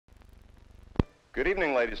Good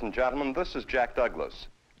evening, ladies and gentlemen. This is Jack Douglas.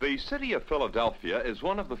 The city of Philadelphia is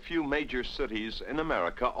one of the few major cities in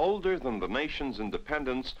America older than the nation's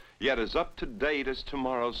independence, yet as up to date as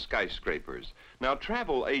tomorrow's skyscrapers. Now,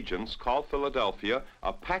 travel agents call Philadelphia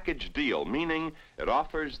a package deal, meaning it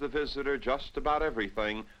offers the visitor just about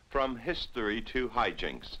everything from history to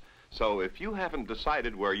hijinks. So if you haven't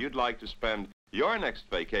decided where you'd like to spend your next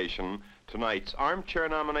vacation, tonight's armchair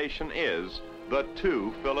nomination is The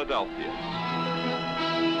Two Philadelphias.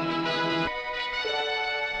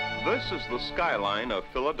 This is the skyline of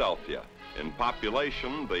Philadelphia. In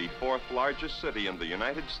population, the fourth largest city in the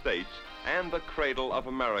United States and the cradle of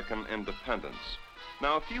American independence.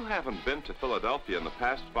 Now, if you haven't been to Philadelphia in the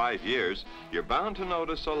past 5 years, you're bound to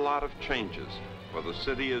notice a lot of changes, for the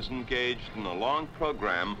city is engaged in a long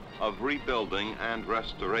program of rebuilding and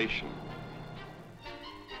restoration.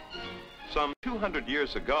 Some 200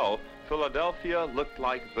 years ago, Philadelphia looked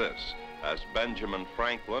like this, as Benjamin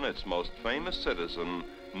Franklin, its most famous citizen,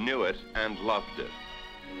 knew it and loved it.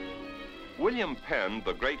 William Penn,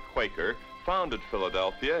 the great Quaker, founded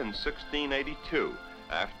Philadelphia in 1682,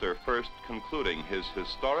 after first concluding his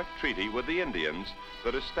historic treaty with the Indians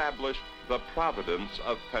that established the Providence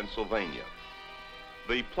of Pennsylvania.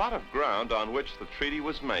 The plot of ground on which the treaty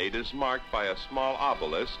was made is marked by a small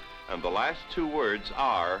obelisk, and the last two words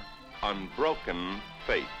are, "Unbroken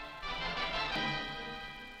Faith."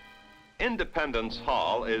 Independence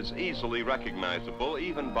Hall is easily recognizable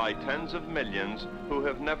even by tens of millions who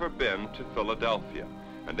have never been to Philadelphia.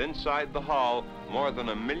 And inside the hall, more than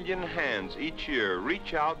 1 million hands each year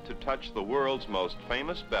reach out to touch the world's most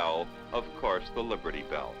famous bell, of course, the Liberty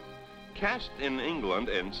Bell. Cast in England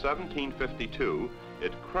in 1752,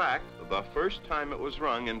 it cracked the first time it was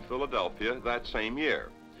rung in Philadelphia that same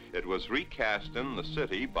year. It was recast in the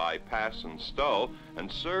city by Pass and Stowe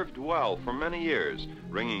and served well for many years,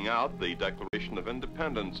 ringing out the Declaration of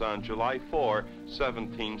Independence on July 4,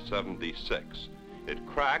 1776. It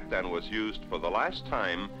cracked and was used for the last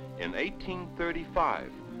time in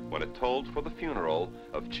 1835, when it tolled for the funeral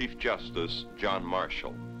of Chief Justice John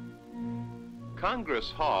Marshall.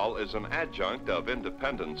 Congress Hall is an adjunct of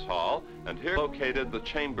Independence Hall, and here located the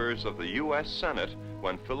chambers of the U.S. Senate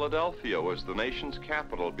when Philadelphia was the nation's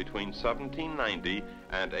capital between 1790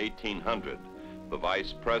 and 1800. The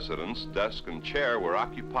vice president's desk and chair were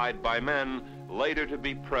occupied by men later to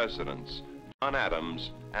be presidents, John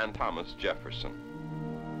Adams and Thomas Jefferson.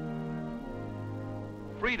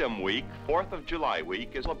 Freedom Week, 4th of July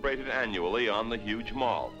week, is celebrated annually on the huge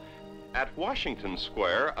mall. At Washington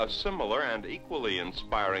Square, a similar and equally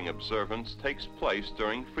inspiring observance takes place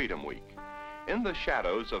during Freedom Week. In the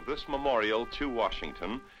shadows of this memorial to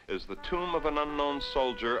Washington is the tomb of an unknown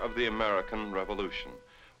soldier of the American Revolution.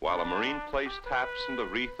 While a Marine place taps and a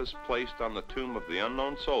wreath is placed on the tomb of the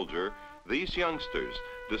unknown soldier, these youngsters,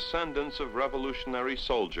 descendants of revolutionary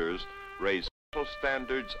soldiers, raise social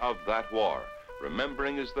standards of that war,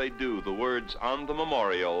 remembering as they do the words on the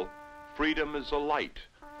memorial, "Freedom is a light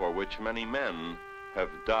for which many men have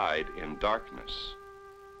died in darkness."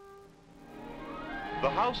 The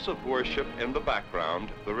house of worship in the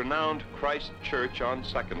background, the renowned Christ Church on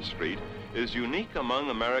 2nd Street, is unique among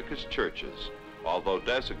America's churches. Although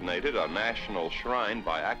designated a national shrine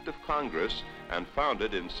by act of Congress and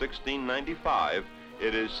founded in 1695,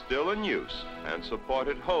 it is still in use and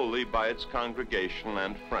supported wholly by its congregation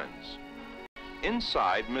and friends.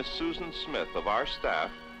 Inside, Miss Susan Smith of our staff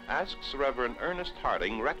asks Reverend Ernest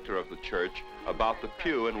Harding, rector of the church, about the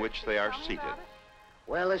pew in which they are seated.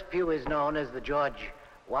 Well, this pew is known as the George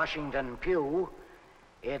Washington pew.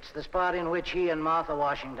 It's the spot in which he and Martha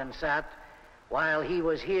Washington sat while he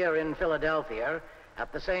was here in Philadelphia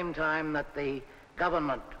at the same time that the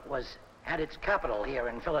government had its capital here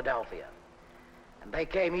in Philadelphia. And they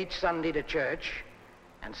came each Sunday to church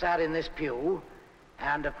and sat in this pew.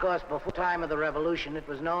 And of course, before the time of the Revolution, it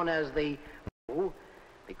was known as the pew,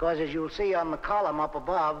 because as you'll see on the column up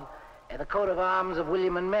above, the coat of arms of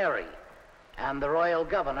William and Mary. And the royal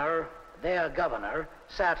governor, their governor,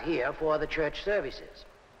 sat here for the church services.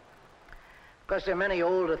 Of course, there are many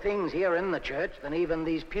older things here in the church than even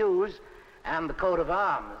these pews and the coat of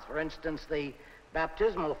arms. For instance, the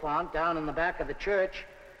baptismal font down in the back of the church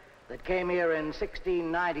that came here in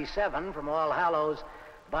 1697 from All Hallows,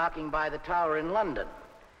 Barking by the Tower in London.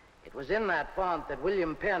 It was in that font that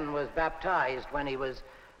William Penn was baptized when he was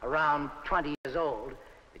around 20 years old,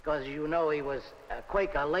 because you know he was a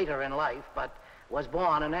Quaker later in life, but was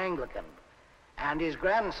born an Anglican. And his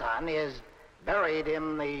grandson is buried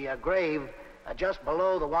in the grave just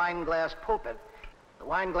below the wine-glass pulpit. The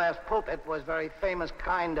wine-glass pulpit was very famous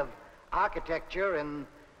kind of architecture in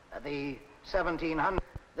the 1700s.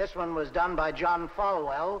 This one was done by John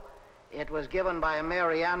Falwell. It was given by a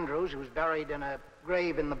Mary Andrews, who's buried in a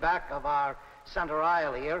grave in the back of our center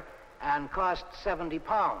aisle here, and cost 70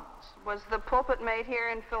 pounds. Was the pulpit made here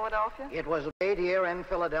in Philadelphia? It was made here in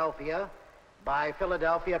Philadelphia by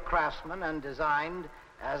Philadelphia craftsmen and designed,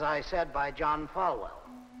 as I said, by John Falwell.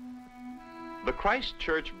 The Christ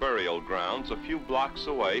Church burial grounds a few blocks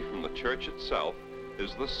away from the church itself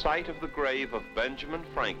is the site of the grave of Benjamin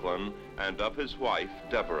Franklin and of his wife,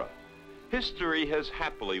 Deborah. History has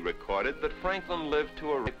happily recorded that Franklin lived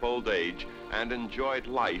to a ripe old age and enjoyed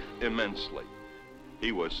life immensely.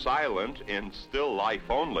 He was silent in still life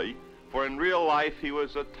only, for in real life he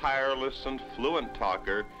was a tireless and fluent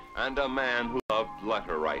talker and a man who loved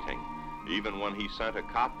letter writing. Even when he sent a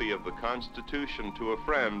copy of the Constitution to a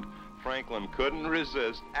friend, Franklin couldn't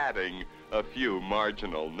resist adding a few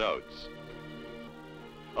marginal notes.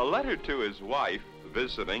 A letter to his wife,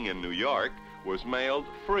 visiting in New York, was mailed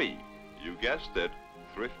free. You guessed it,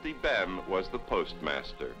 Thrifty Ben was the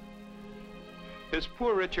postmaster. His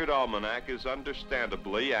Poor Richard Almanac is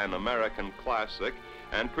understandably an American classic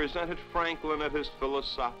and presented Franklin at his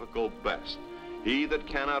philosophical best. He that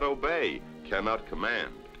cannot obey cannot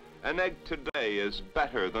command. An egg today is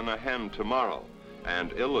better than a hen tomorrow,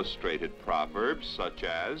 and illustrated proverbs such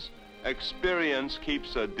as, experience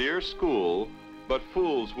keeps a dear school, but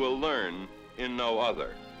fools will learn in no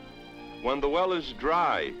other. When the well is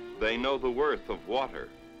dry, they know the worth of water.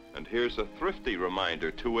 And here's a thrifty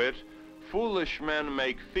reminder to it, foolish men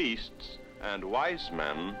make feasts, and wise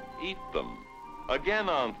men eat them. Again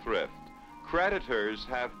on thrift, creditors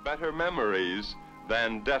have better memories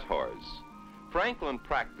than debtors. Franklin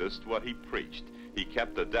practiced what he preached. He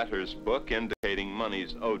kept a debtor's book indicating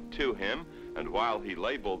monies owed to him, and while he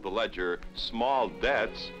labeled the ledger small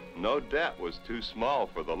debts, no debt was too small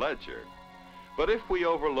for the ledger. But if we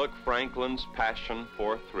overlook Franklin's passion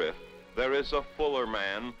for thrift, there is a fuller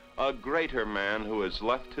man, a greater man who has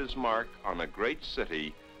left his mark on a great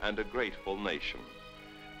city and a grateful nation.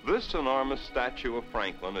 This enormous statue of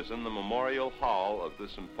Franklin is in the Memorial Hall of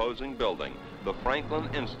this imposing building, the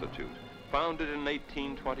Franklin Institute, founded in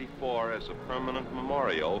 1824 as a permanent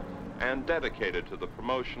memorial and dedicated to the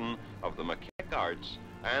promotion of the mechanic arts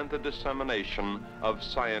and the dissemination of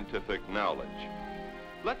scientific knowledge.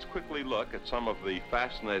 Let's quickly look at some of the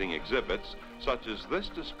fascinating exhibits, such as this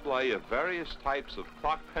display of various types of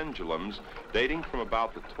clock pendulums dating from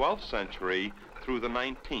about the 12th century through the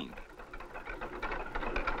 19th.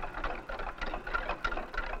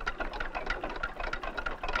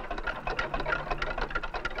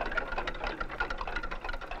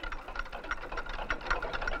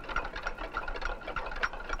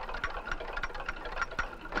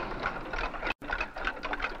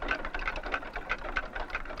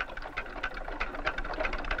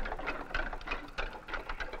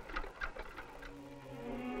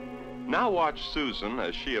 Now watch Susan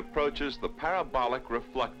as she approaches the parabolic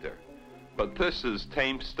reflector. But this is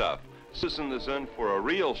tame stuff. Susan is in for a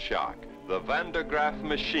real shock, the Van de Graaff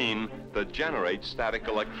machine that generates static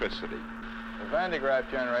electricity. The Van de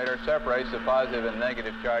Graaff generator separates the positive and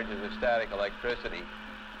negative charges of static electricity.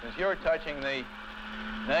 Since you're touching the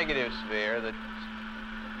negative sphere, the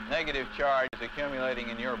negative charge is accumulating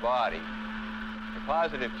in your body. The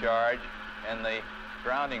positive charge in the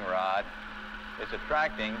grounding rod is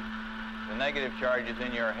attracting the negative charges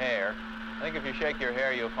in your hair. I think if you shake your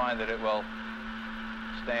hair, you'll find that it will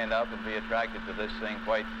stand up and be attracted to this thing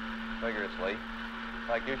quite vigorously. In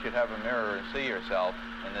fact, you should have a mirror and see yourself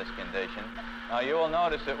in this condition. Now, you will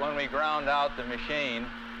notice that when we ground out the machine,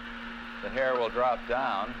 the hair will drop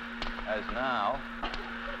down, as now.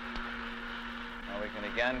 Now, we can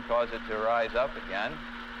again cause it to rise up again.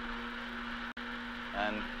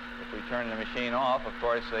 And if we turn the machine off, of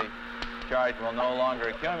course, the charge will no longer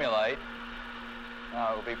accumulate.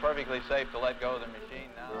 Now, it will be perfectly safe to let go of the machine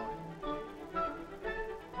now.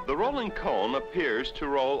 The rolling cone appears to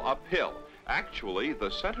roll uphill. Actually, the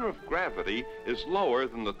center of gravity is lower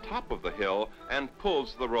than the top of the hill and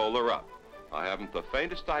pulls the roller up. I haven't the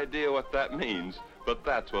faintest idea what that means, but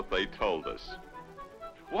that's what they told us.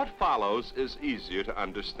 What follows is easier to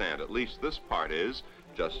understand, at least this part is.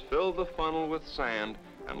 Just fill the funnel with sand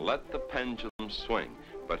and let the pendulum swing.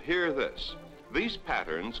 But hear this. These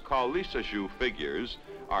patterns, called Lissajous figures,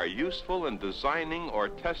 are useful in designing or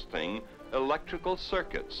testing electrical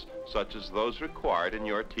circuits, such as those required in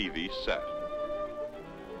your TV set.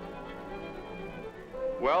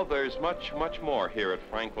 Well, there's much, much more here at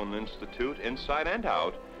Franklin Institute, inside and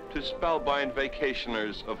out, to spellbind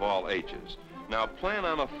vacationers of all ages. Now, plan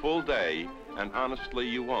on a full day, and honestly,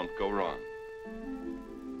 you won't go wrong.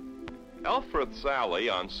 Elfreth's Alley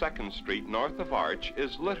on 2nd Street north of Arch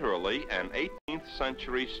is literally an 18th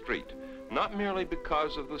century street, not merely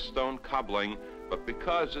because of the stone cobbling, but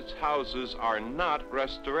because its houses are not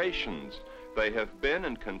restorations. They have been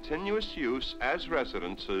in continuous use as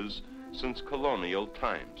residences since colonial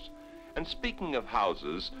times. And speaking of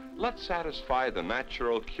houses, let's satisfy the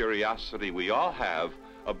natural curiosity we all have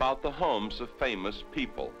about the homes of famous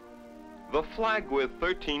people. The flag with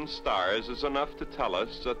 13 stars is enough to tell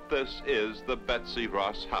us that this is the Betsy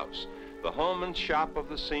Ross house, the home and shop of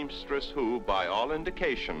the seamstress who, by all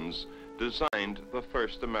indications, designed the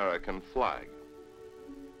first American flag.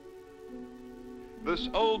 This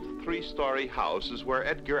old 3-story house is where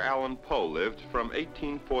Edgar Allan Poe lived from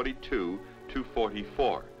 1842 to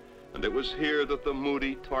 44. And it was here that the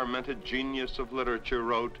moody, tormented genius of literature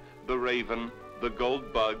wrote The Raven, The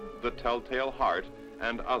Gold Bug, The Telltale Heart,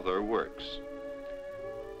 and other works.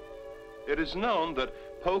 It is known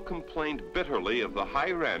that Poe complained bitterly of the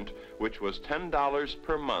high rent, which was $10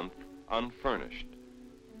 per month, unfurnished.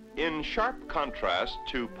 In sharp contrast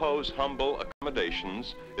to Poe's humble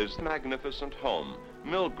accommodations is the magnificent home,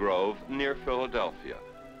 Mill Grove, near Philadelphia.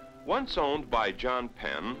 Once owned by John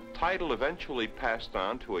Penn, title eventually passed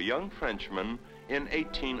on to a young Frenchman in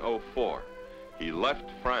 1804. He left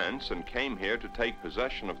France and came here to take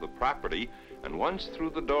possession of the property, and once through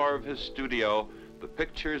the door of his studio, the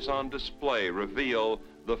pictures on display reveal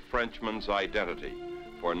the Frenchman's identity.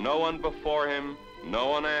 For no one before him, no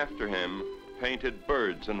one after him, painted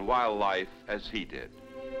birds and wildlife as he did.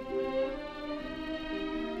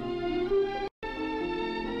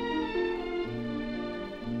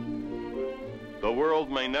 The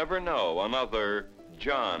world may never know another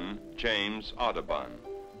John James Audubon.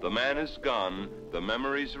 The man is gone, the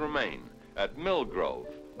memories remain at Mill Grove,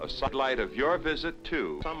 a sidelight of your visit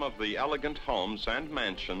to some of the elegant homes and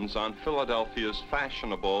mansions on Philadelphia's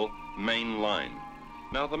fashionable Main Line.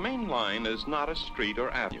 Now, the Main Line is not a street or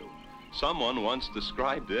avenue. Someone once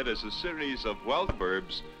described it as a series of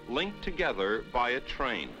suburbs linked together by a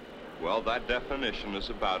train. Well, that definition is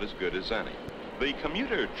about as good as any. The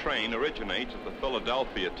commuter train originates at the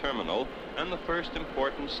Philadelphia terminal, and the first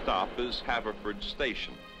important stop is Haverford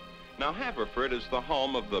Station. Now, Haverford is the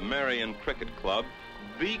home of the Marion Cricket Club,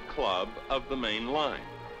 the club of the Main Line.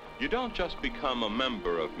 You don't just become a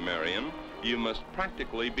member of Marion, you must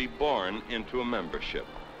practically be born into a membership.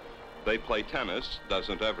 They play tennis,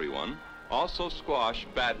 doesn't everyone? Also squash,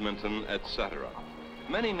 badminton, etc.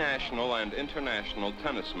 Many national and international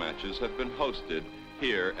tennis matches have been hosted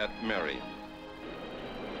here at Marion.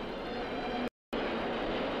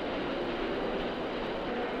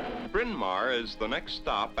 Bryn Mawr is the next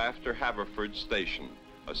stop after Haverford Station,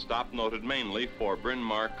 a stop noted mainly for Bryn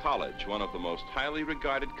Mawr College, one of the most highly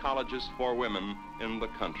regarded colleges for women in the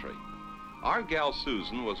country. Our gal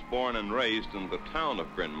Susan was born and raised in the town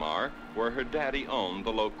of Bryn Mawr, where her daddy owned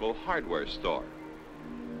the local hardware store.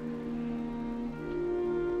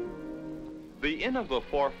 The Inn of the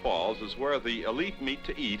Four Falls is where the elite meet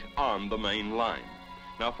to eat on the Main Line.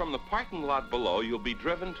 Now, from the parking lot below, you'll be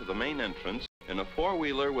driven to the main entrance in a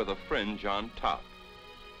four-wheeler with a fringe on top.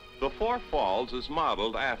 The Four Falls is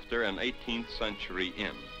modeled after an 18th century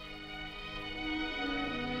inn.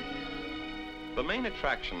 The main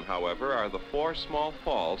attraction, however, are the four small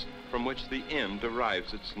falls from which the inn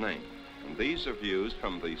derives its name. And these are views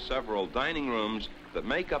from the several dining rooms that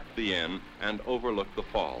make up the inn and overlook the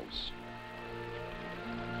falls.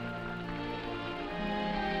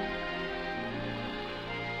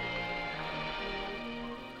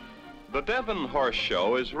 The Devon Horse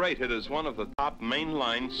Show is rated as one of the top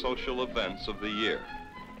mainline social events of the year.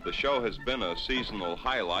 The show has been a seasonal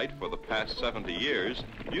highlight for the past 70 years,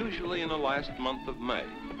 usually in the last month of May.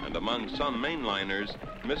 And among some mainliners,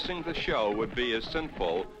 missing the show would be as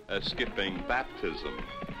sinful as skipping baptism.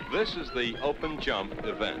 This is the open jump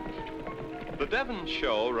event. The Devon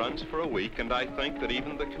Show runs for a week, and I think that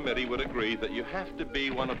even the committee would agree that you have to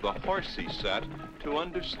be one of the horsey set to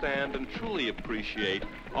understand and truly appreciate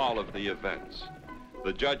all of the events.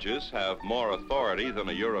 The judges have more authority than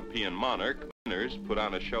a European monarch. Winners put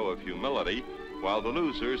on a show of humility, while the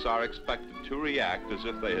losers are expected to react as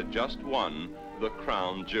if they had just won the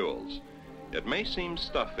crown jewels. It may seem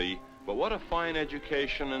stuffy, but what a fine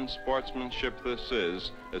education in sportsmanship this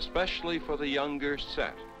is, especially for the younger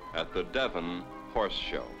set at the Devon Horse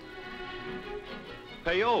Show.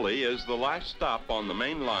 Paoli is the last stop on the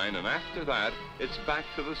Main Line, and after that, it's back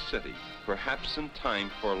to the city, perhaps in time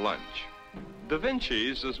for lunch. Da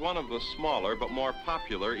Vinci's is one of the smaller but more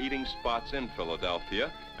popular eating spots in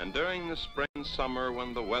Philadelphia, and during the spring and summer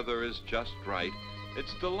when the weather is just right,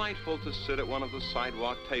 It's delightful to sit at one of the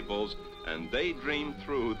sidewalk tables and daydream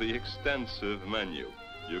through the extensive menu.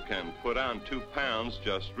 You can put on 2 pounds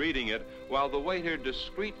just reading it, while the waiter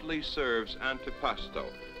discreetly serves antipasto,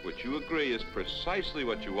 which you agree is precisely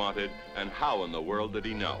what you wanted, and how in the world did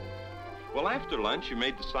he know? Well, after lunch, you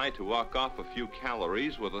may decide to walk off a few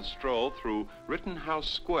calories with a stroll through Rittenhouse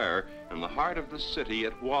Square in the heart of the city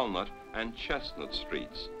at Walnut and Chestnut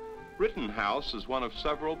Streets. Rittenhouse is one of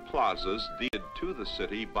several plazas deeded to the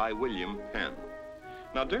city by William Penn.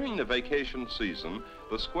 Now, during the vacation season,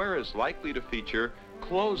 the square is likely to feature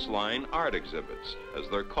clothesline art exhibits, as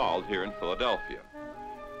they're called here in Philadelphia.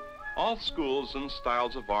 All schools and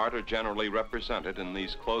styles of art are generally represented in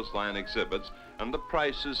these clothesline exhibits, and the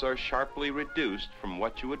prices are sharply reduced from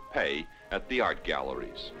what you would pay at the art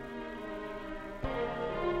galleries.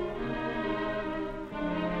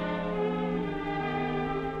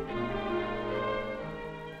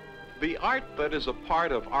 The art that is a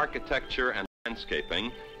part of architecture and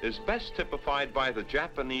landscaping is best typified by the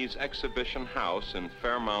Japanese exhibition house in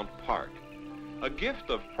Fairmount Park. A gift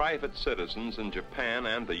of private citizens in Japan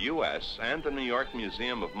and the U.S. and the New York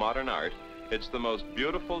Museum of Modern Art, it's the most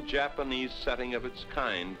beautiful Japanese setting of its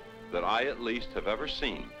kind that I at least have ever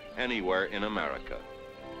seen anywhere in America.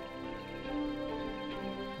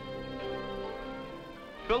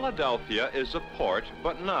 Philadelphia is a port,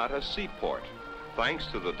 but not a seaport. Thanks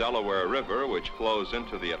to the Delaware River, which flows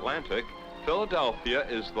into the Atlantic, Philadelphia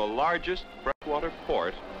is the largest freshwater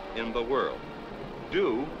port in the world.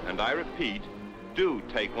 Do, and I repeat, do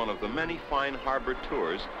take one of the many fine harbor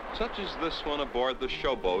tours, such as this one aboard the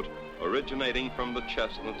Showboat, originating from the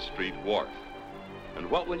Chestnut Street Wharf. And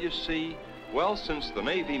what will you see? Well, since the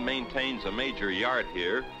Navy maintains a major yard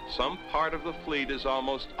here, some part of the fleet is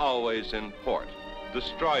almost always in port.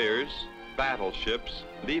 Destroyers, battleships,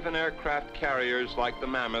 and even aircraft carriers like the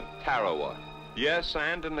mammoth Tarawa. Yes,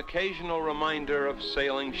 and an occasional reminder of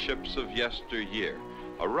sailing ships of yesteryear.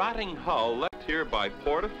 A rotting hull left here by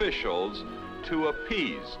port officials to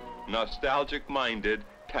appease nostalgic-minded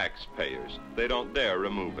taxpayers. They don't dare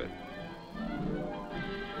remove it.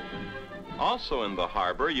 Also in the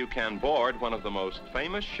harbor, you can board one of the most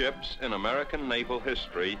famous ships in American naval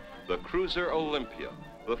history, the cruiser Olympia,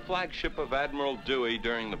 the flagship of Admiral Dewey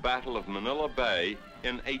during the Battle of Manila Bay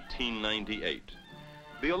in 1898.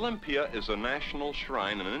 The Olympia is a national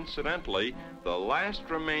shrine and incidentally, the last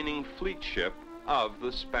remaining fleet ship of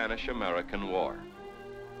the Spanish-American War.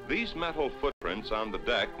 These metal footprints on the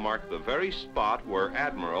deck mark the very spot where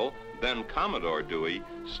Admiral, then Commodore Dewey,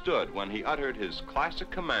 stood when he uttered his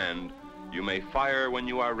classic command, "You may fire when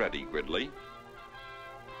you are ready, Gridley."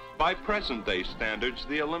 By present-day standards,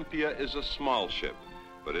 the Olympia is a small ship,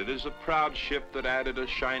 but it is a proud ship that added a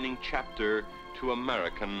shining chapter to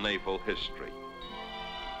American naval history.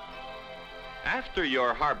 After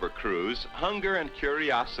your harbor cruise, hunger and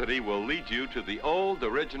curiosity will lead you to the old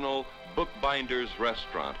original Bookbinder's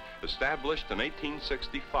Restaurant, established in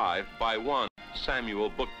 1865 by one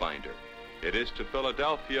Samuel Bookbinder. It is to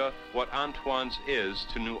Philadelphia what Antoine's is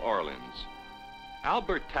to New Orleans.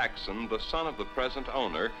 Albert Taxon, the son of the present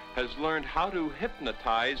owner, has learned how to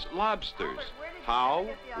hypnotize lobsters. How?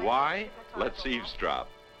 Why? Let's eavesdrop.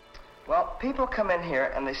 Well, people come in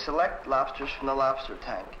here and they select lobsters from the lobster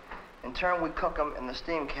tank. In turn, we cook them in the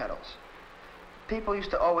steam kettles. People used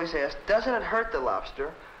to always ask, doesn't it hurt the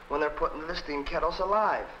lobster when they're put into the steam kettles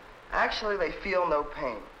alive? Actually, they feel no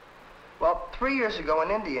pain. Well, 3 years ago, an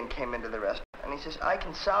Indian came into the restaurant and he says, I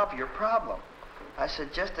can solve your problem. I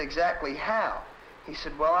said, just exactly how? He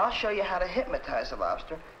said, well, I'll show you how to hypnotize a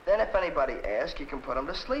lobster. Then if anybody asks, you can put them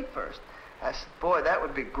to sleep first. I said, boy, that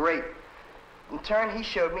would be great. In turn, he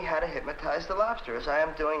showed me how to hypnotize the lobster, as I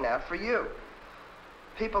am doing now for you.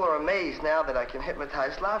 People are amazed now that I can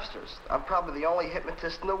hypnotize lobsters. I'm probably the only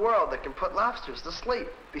hypnotist in the world that can put lobsters to sleep,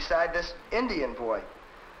 beside this Indian boy.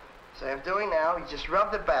 So I'm doing now, you just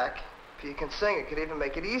rub the back. If you can sing, it could even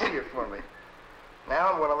make it easier for me. Now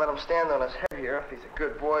I'm going to let him stand on his head here. If he's a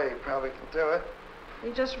good boy, he probably can do it.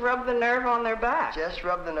 You just rub the nerve on their back. Just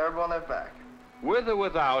rub the nerve on their back. With or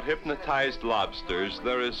without hypnotized lobsters,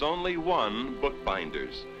 there is only one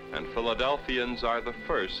Bookbinder's, and Philadelphians are the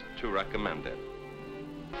first to recommend it.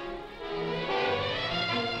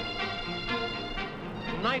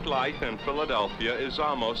 Nightlife in Philadelphia is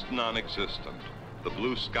almost non-existent. The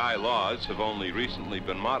blue sky laws have only recently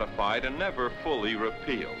been modified and never fully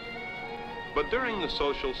repealed. But during the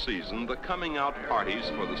social season, the coming out parties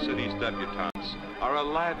for the city's debutantes are a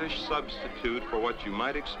lavish substitute for what you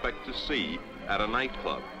might expect to see at a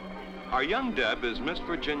nightclub. Our young Deb is Miss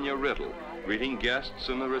Virginia Riddle, greeting guests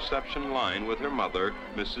in the reception line with her mother,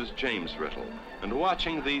 Mrs. James Riddle, and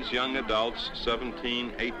watching these young adults,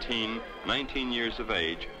 17, 18, 19 years of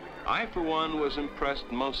age, I, for one, was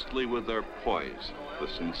impressed mostly with their poise, the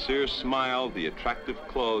sincere smile, the attractive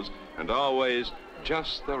clothes, and always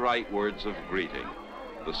just the right words of greeting.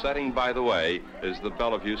 The setting, by the way, is the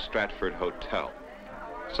Bellevue Stratford Hotel.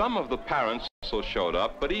 Some of the parents also showed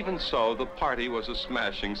up, but even so, the party was a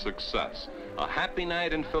smashing success. A happy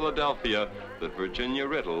night in Philadelphia that Virginia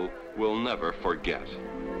Riddle will never forget.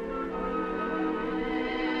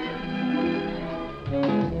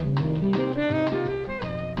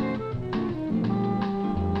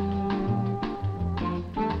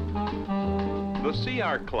 The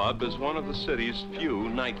CR Club is one of the city's few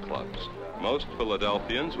nightclubs. Most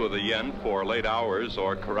Philadelphians with a yen for late hours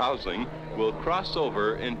or carousing will cross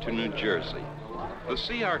over into New Jersey. The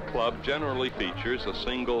CR Club generally features a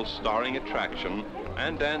single starring attraction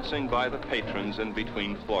and dancing by the patrons in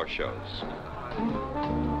between floor shows.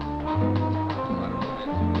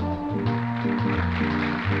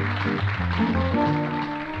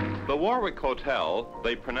 The Warwick Hotel,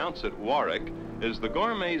 they pronounce it Warwick, is the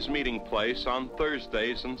gourmet's meeting place on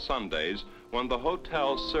Thursdays and Sundays when the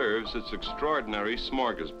hotel serves its extraordinary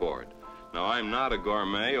smorgasbord. Now, I'm not a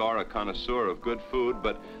gourmet or a connoisseur of good food,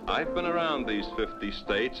 but I've been around these 50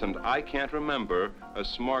 states and I can't remember a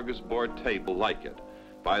smorgasbord table like it.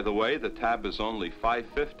 By the way, the tab is only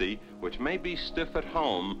 $5.50, which may be stiff at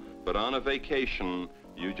home, but on a vacation,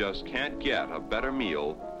 you just can't get a better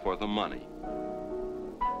meal for the money.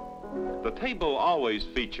 The table always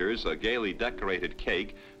features a gaily decorated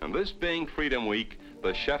cake, and this being Freedom Week,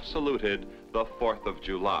 the chef saluted the 4th of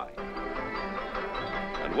July.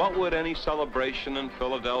 And what would any celebration in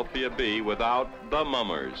Philadelphia be without the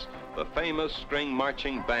Mummers, the famous string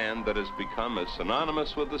marching band that has become as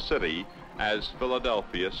synonymous with the city as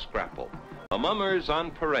Philadelphia Scrapple. The Mummers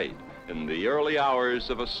on parade in the early hours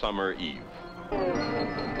of a summer eve.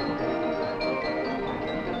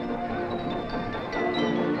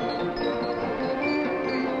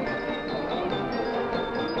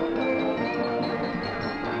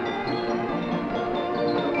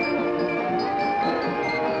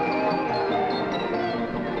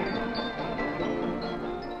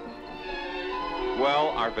 Well,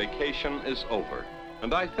 our vacation is over,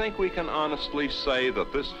 and I think we can honestly say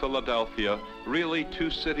that this Philadelphia, really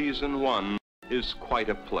two cities in one, is quite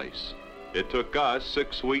a place. It took us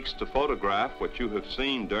 6 weeks to photograph what you have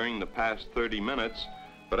seen during the past 30 minutes,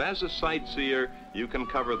 but as a sightseer, you can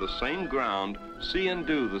cover the same ground, see and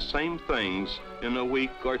do the same things in a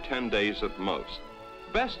week or 10 days at most.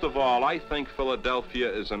 Best of all, I think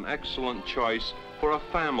Philadelphia is an excellent choice for a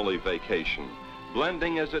family vacation,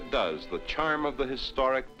 blending as it does the charm of the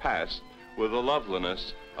historic past with the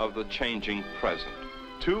loveliness of the changing present.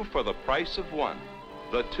 Two for the price of one,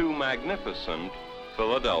 the two magnificent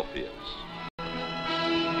Philadelphias.